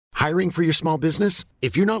Hiring for your small business?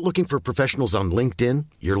 If you're not looking for professionals on LinkedIn,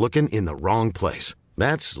 you're looking in the wrong place.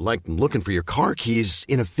 That's like looking for your car keys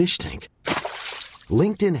in a fish tank.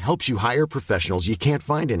 LinkedIn helps you hire professionals you can't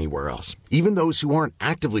find anywhere else, even those who aren't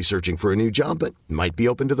actively searching for a new job but might be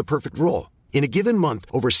open to the perfect role. In a given month,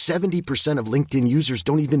 over 70% of LinkedIn users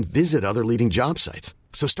don't even visit other leading job sites.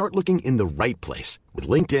 So start looking in the right place. With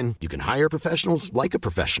LinkedIn, you can hire professionals like a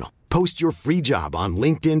professional. Post your free job on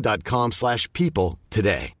linkedin.com/people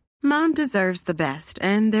today. Mom deserves the best,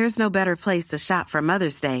 and there's no better place to shop for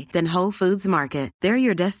Mother's Day than Whole Foods Market. They're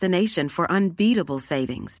your destination for unbeatable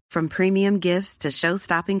savings, from premium gifts to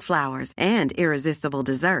show-stopping flowers and irresistible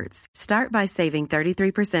desserts. Start by saving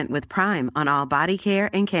 33% with Prime on all body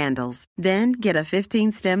care and candles. Then get a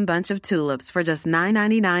 15-stem bunch of tulips for just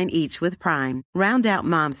 $9.99 each with Prime. Round out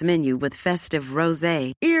Mom's menu with festive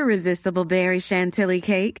rosé, irresistible berry chantilly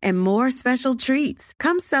cake, and more special treats.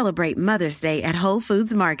 Come celebrate Mother's Day at Whole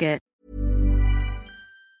Foods Market.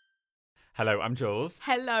 Hello, I'm Jules.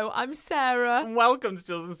 Hello, I'm Sarah. Welcome to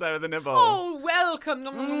Jules and Sarah the Nibble. Oh, welcome.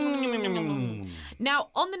 Now,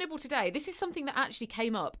 on the Nibble today, this is something that actually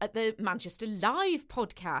came up at the Manchester Live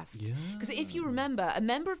podcast. Because if you remember, a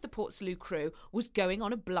member of the Portslade crew was going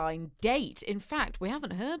on a blind date. In fact, we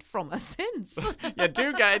haven't heard from her since. Yeah,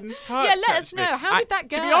 do get in touch. Yeah, let us know. How did that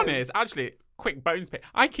go? To be honest, actually, quick bones pick.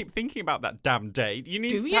 I keep thinking about that damn date. You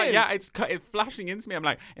need to tell. Yeah, it's flashing into me. I'm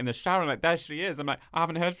like in the shower. I'm like, there she is. I'm like, I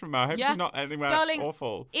haven't heard from her. I hope she's not anywhere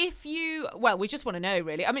awful. If you, we just want to know,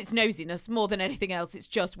 really. I mean, it's nosiness more than anything else. It's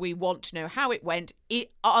just we want to know how it went.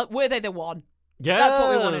 Were they the one? Yes, that's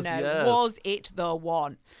what we want to know. Yes. Was it the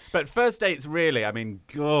one? But first dates, really, I mean,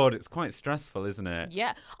 God, it's quite stressful, isn't it?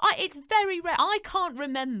 Yeah, it's very rare. I can't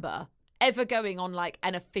remember ever going on like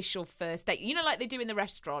an official first date, you know, like they do in the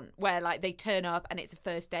restaurant where like they turn up and it's a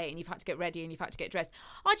first date and you've had to get ready and you've had to get dressed.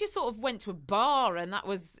 I just sort of went to a bar and that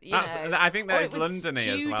was, you know, I think that is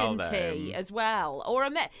London-y as well. Or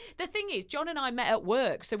the thing is, John and I met at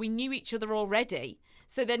work, so we knew each other already.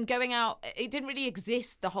 So then going out, it didn't really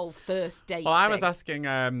exist, the whole first date Well, I thing. was asking,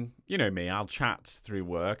 you know me, I'll chat through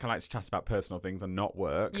work. I like to chat about personal things and not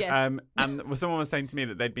work. Yes. And someone was saying to me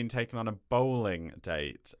that they'd been taken on a bowling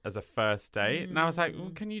date as a first date. And I was like,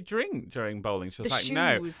 well, can you drink during bowling? She was like, shoes.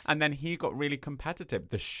 No. And then he got really competitive.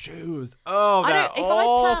 The shoes. Oh, they're If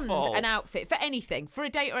awful. I've planned an outfit for anything, for a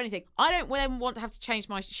date or anything, I don't then want to have to change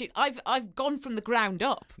my shoes. I've gone from the ground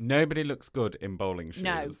up. Nobody looks good in bowling shoes.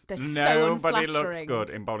 No, they're so Nobody unflattering. looks good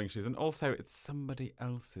in bowling shoes. And also, it's somebody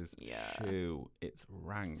else's shoe. It's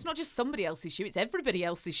rank. It's not just somebody else's shoe, it's everybody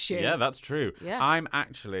else's shoe. Yeah, that's true. Yeah. I'm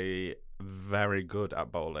actually very good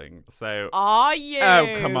at bowling. So are you? Oh,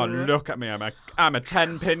 come on, look at me. I'm a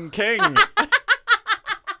 10-pin king.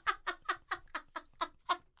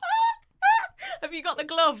 Have you got the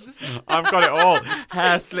gloves? I've got it all.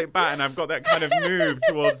 Hair slicked back, and I've got that kind of move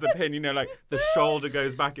towards the pin. You know, like the shoulder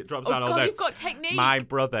goes back, it drops down. God, Although you've got technique. My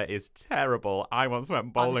brother is terrible. I once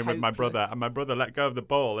went bowling with my brother, and my brother let go of the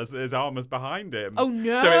ball as his arm was behind him. Oh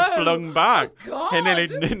no! So it flung back. Oh,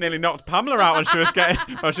 he nearly knocked Pamela out when she was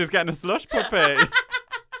getting a slush puppy.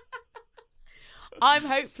 I'm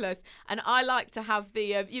hopeless, and I like to have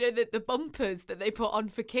the the bumpers that they put on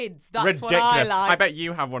for kids. That's ridiculous. What I like. I bet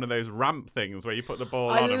you have one of those ramp things where you put the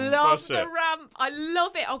ball on and push it. I love the ramp. I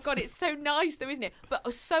love it. Oh God, it's so nice though, isn't it?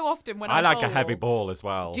 But so often when I like bowl, a heavy ball as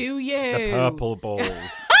well. Do you? The purple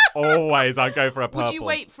balls. Always, I go for a purple. Would you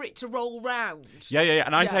wait for it to roll round? Yeah.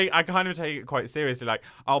 And I kind of take it quite seriously. Like,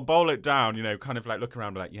 I'll bowl it down, you know, kind of like look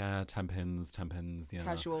around, be like, yeah, 10 pins, yeah.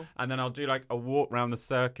 Casual. And then I'll do like a walk around the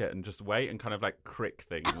circuit and just wait and kind of like crick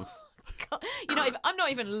things. God. I'm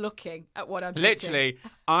not even looking at what I'm Literally,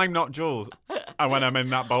 I'm not Jules when I'm in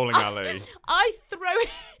that bowling alley. I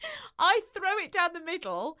throw it down the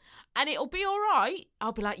middle and it'll be all right.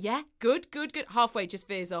 I'll be like, yeah, good. Halfway just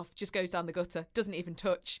veers off, just goes down the gutter. Doesn't even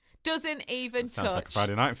touch. Sounds like a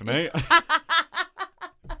Friday night for me.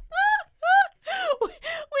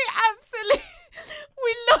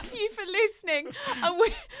 We love you for listening, and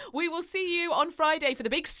we will see you on Friday for the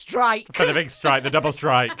big strike. The double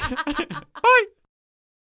strike. Bye.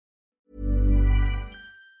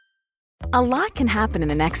 A lot can happen in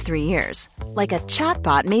the next 3 years. Like a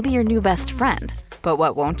chatbot may be your new best friend. But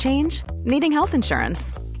what won't change? Needing health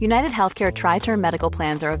insurance. United Healthcare Tri-Term Medical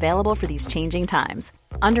Plans are available for these changing times.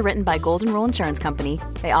 Underwritten by Golden Rule Insurance Company,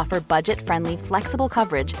 they offer budget-friendly, flexible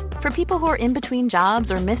coverage for people who are in between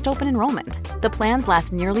jobs or missed open enrollment. The plans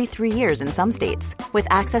last nearly 3 years in some states, with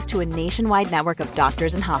access to a nationwide network of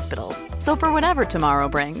doctors and hospitals. So for whatever tomorrow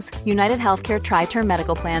brings, United Healthcare Tri-Term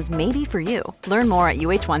Medical Plans may be for you. Learn more at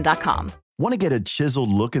uh1.com. Want to get a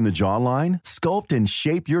chiseled look in the jawline? Sculpt and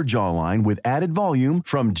shape your jawline with added volume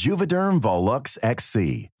from Juvederm Volux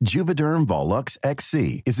XC. Juvederm Volux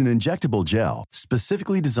XC is an injectable gel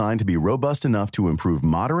specifically designed to be robust enough to improve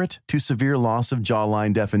moderate to severe loss of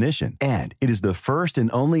jawline definition. And it is the first and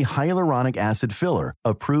only hyaluronic acid filler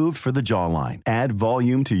approved for the jawline. Add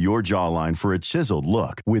volume to your jawline for a chiseled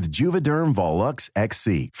look with Juvederm Volux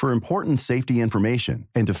XC. For important safety information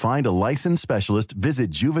and to find a licensed specialist, visit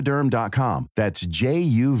Juvederm.com. That's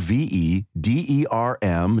Juvederm.com.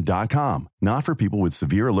 Not for people with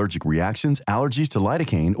severe allergic reactions, allergies to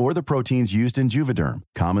lidocaine, or the proteins used in Juvederm.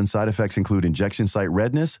 Common side effects include injection site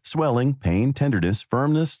redness, swelling, pain, tenderness,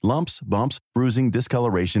 firmness, lumps, bumps, bruising,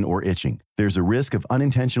 discoloration, or itching. There's a risk of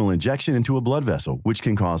unintentional injection into a blood vessel, which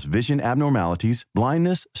can cause vision abnormalities,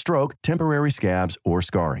 blindness, stroke, temporary scabs, or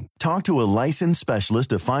scarring. Talk to a licensed specialist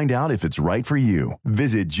to find out if it's right for you.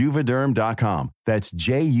 Visit Juvederm.com. That's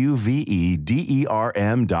Juvederm.com.